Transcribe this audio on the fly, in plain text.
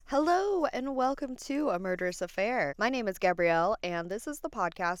Hello, and welcome to A Murderess Affair. My name is Gabrielle, and this is the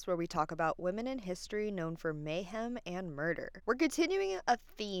podcast where we talk about women in history known for mayhem and murder. We're continuing a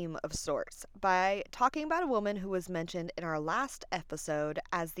theme of sorts by talking about a woman who was mentioned in our last episode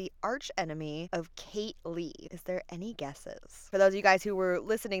as the archenemy of Kate Leigh. Is there any guesses? For those of you guys who were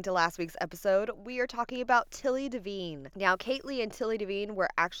listening to last week's episode, we are talking about Tilly Devine. Now, Kate Leigh and Tilly Devine were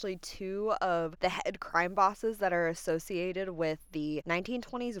actually two of the head crime bosses that are associated with the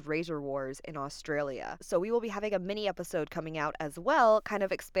 1920s Razor Wars in Australia. So we will be having a mini episode coming out as well, kind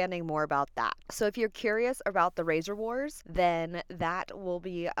of expanding more about that. So if you're curious about the Razor Wars, then that will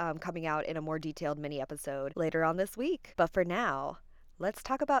be coming out in a more detailed mini episode later on this week. But for now, let's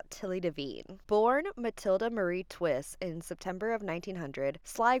talk about Tilly Devine. Born Matilda Mary Twiss in September of 1900,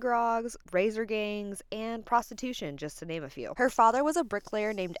 sly grogs, razor gangs, and prostitution, just to name a few. Her father was a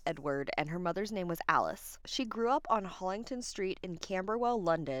bricklayer named Edward, and her mother's name was Alice. She grew up on Hollington Street in Camberwell,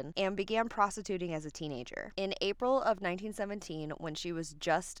 London, and began prostituting as a teenager in April of 1917 when she was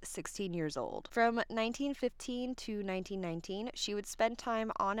just 16 years old. From 1915 to 1919, she would spend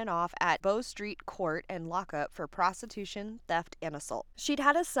time on and off at Bow Street Court and lockup for prostitution, theft, and assault. She'd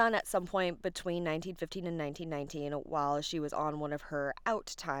had a son at some point between 1915 and 1919 while she was on one of her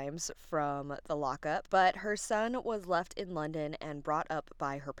out times from the lockup, but her son was left in London and brought up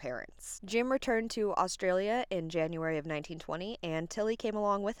by her parents. Jim returned to Australia in January of 1920, and Tilly came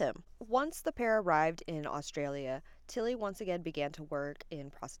along with him. Once the pair arrived in Australia, Tilly once again began to work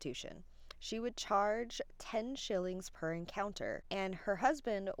in prostitution. She would charge 10 shillings per encounter, and her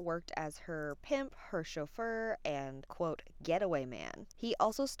husband worked as her pimp, her chauffeur, and, quote, getaway man. He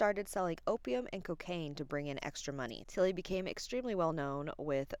also started selling opium and cocaine to bring in extra money. Tilly became extremely well known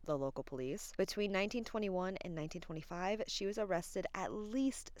with the local police. Between 1921 and 1925, she was arrested at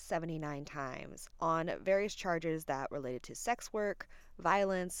least 79 times on various charges that related to sex work,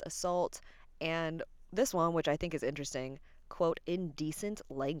 violence, assault, and this one, which I think is interesting, quote, indecent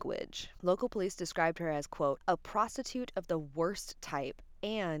language. Local police described her as, quote, a prostitute of the worst type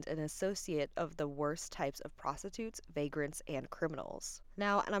and an associate of the worst types of prostitutes, vagrants, and criminals.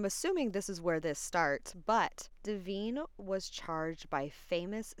 Now, and I'm assuming this is where this starts, but Devine was charged by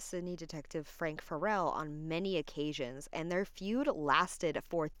famous Sydney detective Frank Farrell on many occasions, and their feud lasted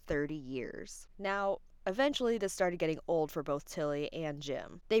for 30 years. Now, eventually, this started getting old for both Tilly and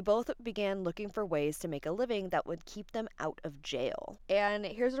Jim. They both began looking for ways to make a living that would keep them out of jail. And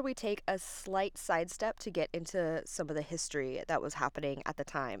here's where we take a slight sidestep to get into some of the history that was happening at the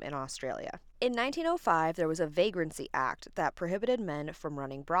time in Australia. In 1905, there was a Vagrancy Act that prohibited men from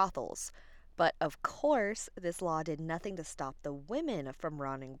running brothels. But of course, this law did nothing to stop the women from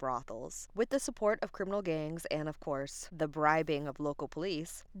running brothels. With the support of criminal gangs and, of course, the bribing of local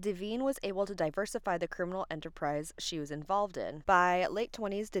police, Devine was able to diversify the criminal enterprise she was involved in. By late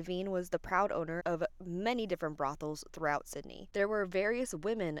 20s, Devine was the proud owner of many different brothels throughout Sydney. There were various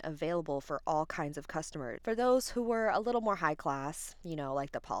women available for all kinds of customers. For those who were a little more high class,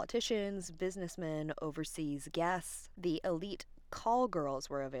 like the politicians, businessmen, overseas guests, the elite call girls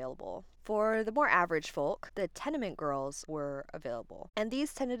were available. For the more average folk, the tenement girls were available. And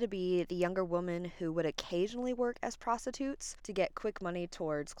these tended to be the younger women who would occasionally work as prostitutes to get quick money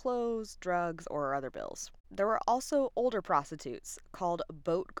towards clothes, drugs, or other bills. There were also older prostitutes called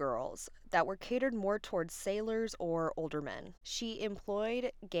boat girls that were catered more towards sailors or older men. She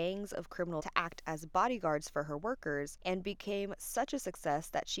employed gangs of criminals to act as bodyguards for her workers and became such a success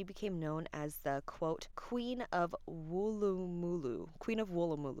that she became known as the, quote, Queen of Woolloomooloo. Queen of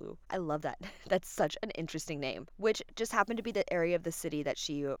Woolloomooloo. I love that. That's such an interesting name, which just happened to be the area of the city that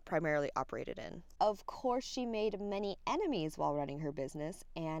she primarily operated in. Of course, she made many enemies while running her business,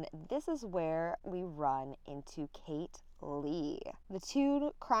 and this is where we run into Kate Leigh. The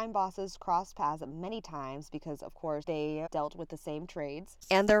two crime bosses crossed paths many times because, of course, they dealt with the same trades,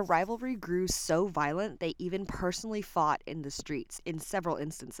 and their rivalry grew so violent they even personally fought in the streets in several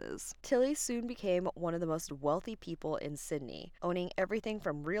instances. Tilly soon became one of the most wealthy people in Sydney, owning everything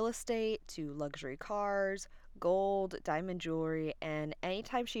from real estate to luxury cars, gold, diamond jewelry, and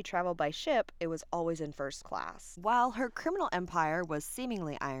anytime she traveled by ship, it was always in first class. While her criminal empire was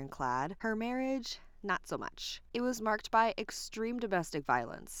seemingly ironclad, her marriage, not so much. It was marked by extreme domestic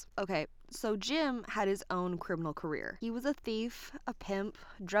violence. Okay, so Jim had his own criminal career. He was a thief, a pimp,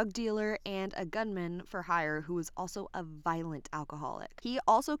 drug dealer, and a gunman for hire who was also a violent alcoholic. He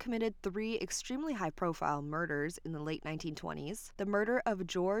also committed 3 extremely high-profile murders in the late 1920s. The murder of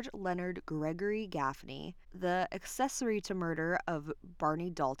George Leonard Gregory Gaffney, the accessory to murder of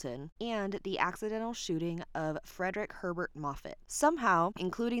Barney Dalton, and the accidental shooting of Frederick Herbert Moffat. Somehow,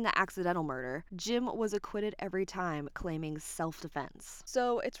 including the accidental murder, Jim was acquitted every time, claiming self-defense.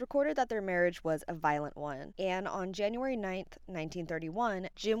 So it's recorded that their marriage was a violent one, and on January 9th, 1931,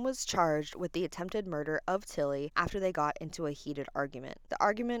 Jim was charged with the attempted murder of Tilly after they got into a heated argument. The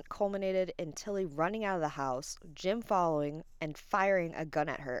argument culminated in Tilly running out of the house, Jim following, and firing a gun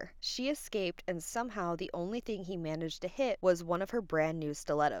at her. She escaped, and somehow the only thing he managed to hit was one of her brand new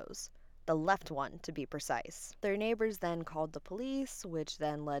stilettos. The left one, to be precise. Their neighbors then called the police, which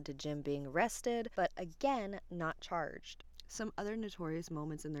then led to Jim being arrested, but again, not charged. Some other notorious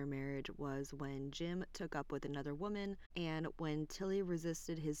moments in their marriage was when Jim took up with another woman, and when Tilly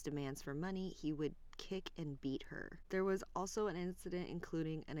resisted his demands for money, he would kick and beat her. There was also an incident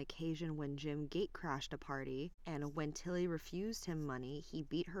including an occasion when Jim gate crashed a party, and when Tilly refused him money, he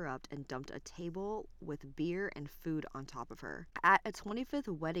beat her up and dumped a table with beer and food on top of her. At a 25th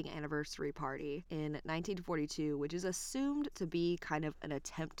wedding anniversary party in 1942, which is assumed to be kind of an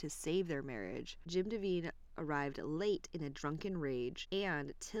attempt to save their marriage, Jim Devine arrived late in a drunken rage,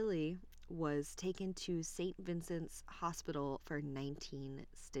 and Tilly was taken to St. Vincent's Hospital for 19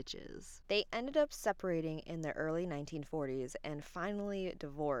 stitches. They ended up separating in the early 1940s and finally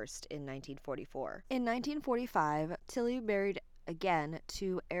divorced in 1944. In 1945, Tilly married again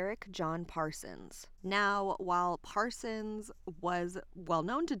to Eric John Parsons. Now, while Parsons was well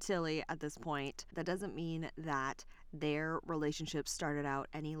known to Tilly at this point, that doesn't mean that their relationship started out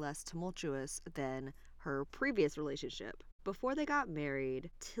any less tumultuous than her previous relationship. Before they got married,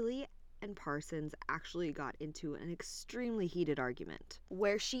 Tilly and Parsons actually got into an extremely heated argument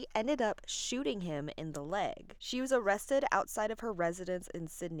where she ended up shooting him in the leg. She was arrested outside of her residence in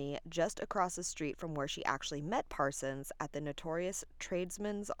Sydney, just across the street from where she actually met Parsons at the notorious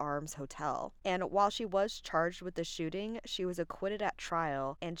Tradesman's Arms Hotel. And while she was charged with the shooting, she was acquitted at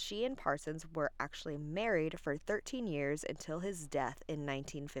trial, and she and Parsons were actually married for 13 years until his death in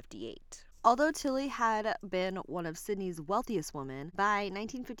 1958. Although Tilly had been one of Sydney's wealthiest women, by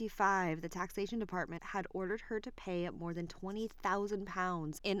 1955 the taxation department had ordered her to pay more than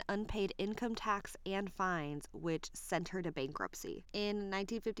 £20,000 in unpaid income tax and fines, which sent her to bankruptcy. In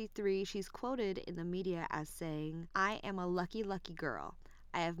 1953, she's quoted in the media as saying, "I am a lucky, lucky girl.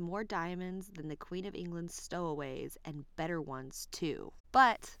 I have more diamonds than the Queen of England's stowaways, and better ones too."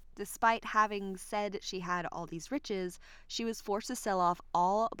 But despite having said she had all these riches, she was forced to sell off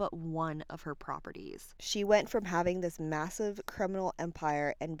all but one of her properties. She went from having this massive criminal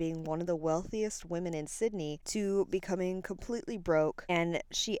empire and being one of the wealthiest women in Sydney to becoming completely broke, and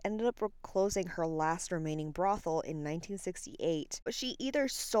she ended up closing her last remaining brothel in 1968. She either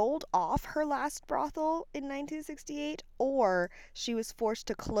sold off her last brothel in 1968 or she was forced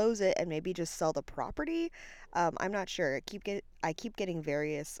to close it and maybe just sell the property. I'm not sure. I keep getting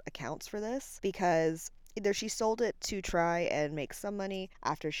various accounts for this because either she sold it to try and make some money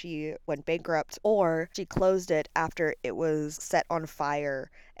after she went bankrupt, or she closed it after it was set on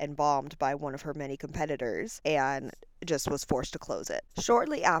fire and bombed by one of her many competitors and just was forced to close it.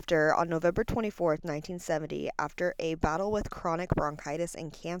 Shortly after, on November 24th, 1970, after a battle with chronic bronchitis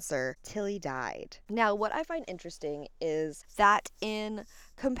and cancer, Tilly died. Now, what I find interesting is that in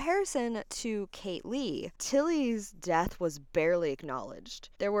comparison to Kate Leigh, Tilly's death was barely acknowledged.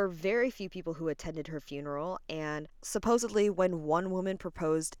 There were very few people who attended her funeral, and supposedly when one woman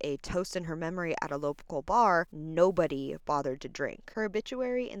proposed a toast in her memory at a local bar, nobody bothered to drink. Her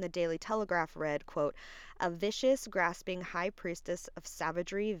obituary in the Daily Telegraph read, quote, "A vicious, grasping high priestess of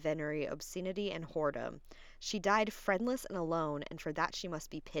savagery, venery, obscenity, and whoredom. She died friendless and alone, and for that she must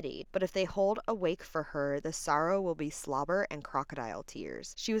be pitied. But if they hold a wake for her, the sorrow will be slobber and crocodile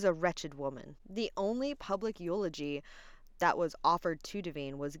tears. She was a wretched woman." The only public eulogy that was offered to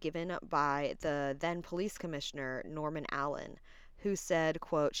Devine was given by the then police commissioner, Norman Allen, who said,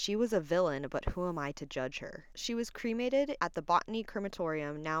 quote, "She was a villain, but who am I to judge her?" She was cremated at the Botany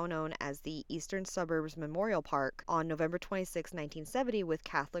Crematorium, now known as the Eastern Suburbs Memorial Park, on November 26, 1970, with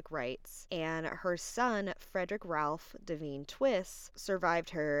Catholic rites, and her son, Frederick Ralph Devine Twiss, survived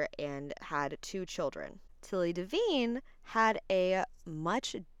her and had 2 children. Tilly Devine had a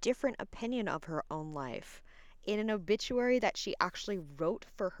much different opinion of her own life. In an obituary that she actually wrote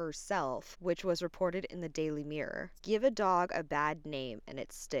for herself, which was reported in the Daily Mirror, "Give a dog a bad name and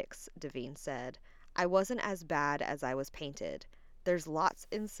it sticks," Devine said. "I wasn't as bad as I was painted. There's lots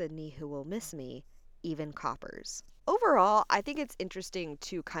in Sydney who will miss me, even coppers." Overall, I think it's interesting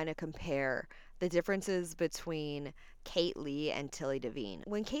to kind of compare the differences between Kate Leigh and Tilly Devine.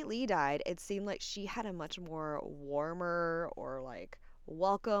 When Kate Leigh died, it seemed like she had a much more warmer or like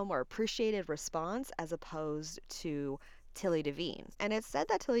welcome or appreciated response as opposed to Tilly Devine. And it's said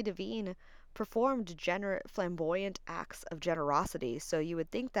that Tilly Devine performed flamboyant acts of generosity. So you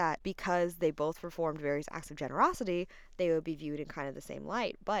would think that because they both performed various acts of generosity, they would be viewed in kind of the same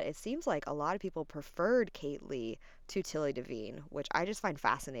light. But it seems like a lot of people preferred Kate Leigh to Tilly Devine, which I just find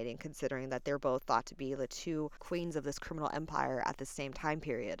fascinating considering that they're both thought to be the two queens of this criminal empire at the same time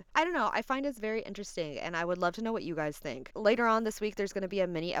period. I don't know, I find it's very interesting and I would love to know what you guys think. Later on this week, there's going to be a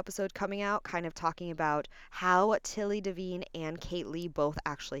mini episode coming out kind of talking about how Tilly Devine and Kate Leigh both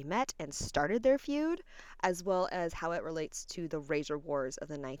actually met and started their feud, as well as how it relates to the razor wars of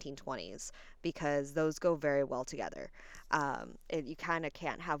the 1920s, because those go very well together. You kind of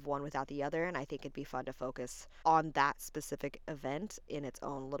can't have one without the other, and I think it'd be fun to focus on that specific event in its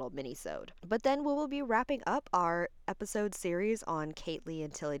own little mini-sode. But then we will be wrapping up our episode series on Kate Leigh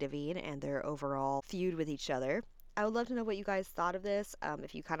and Tilly Devine and their overall feud with each other. I would love to know what you guys thought of this,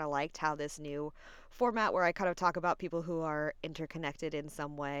 if you kind of liked how this new format where I kind of talk about people who are interconnected in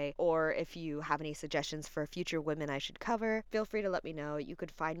some way, or if you have any suggestions for future women I should cover, feel free to let me know. You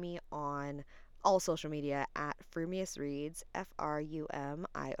could find me on all social media at Frumious Reads, FRUMIOUSREADS,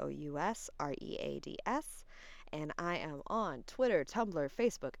 and I am on Twitter, Tumblr,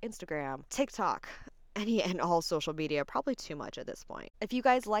 Facebook, Instagram, TikTok, any and all social media, probably too much at this point. If you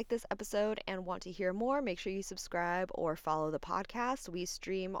guys like this episode and want to hear more, make sure you subscribe or follow the podcast. We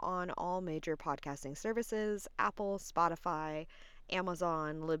stream on all major podcasting services: Apple, Spotify,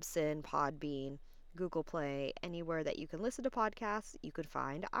 Amazon, Libsyn, Podbean, Google Play. Anywhere that you can listen to podcasts, you could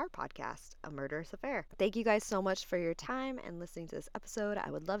find our podcast, A Murderous Affair. Thank you guys so much for your time and listening to this episode.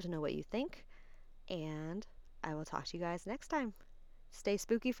 I would love to know what you think, and I will talk to you guys next time. Stay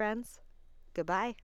spooky, friends. Goodbye.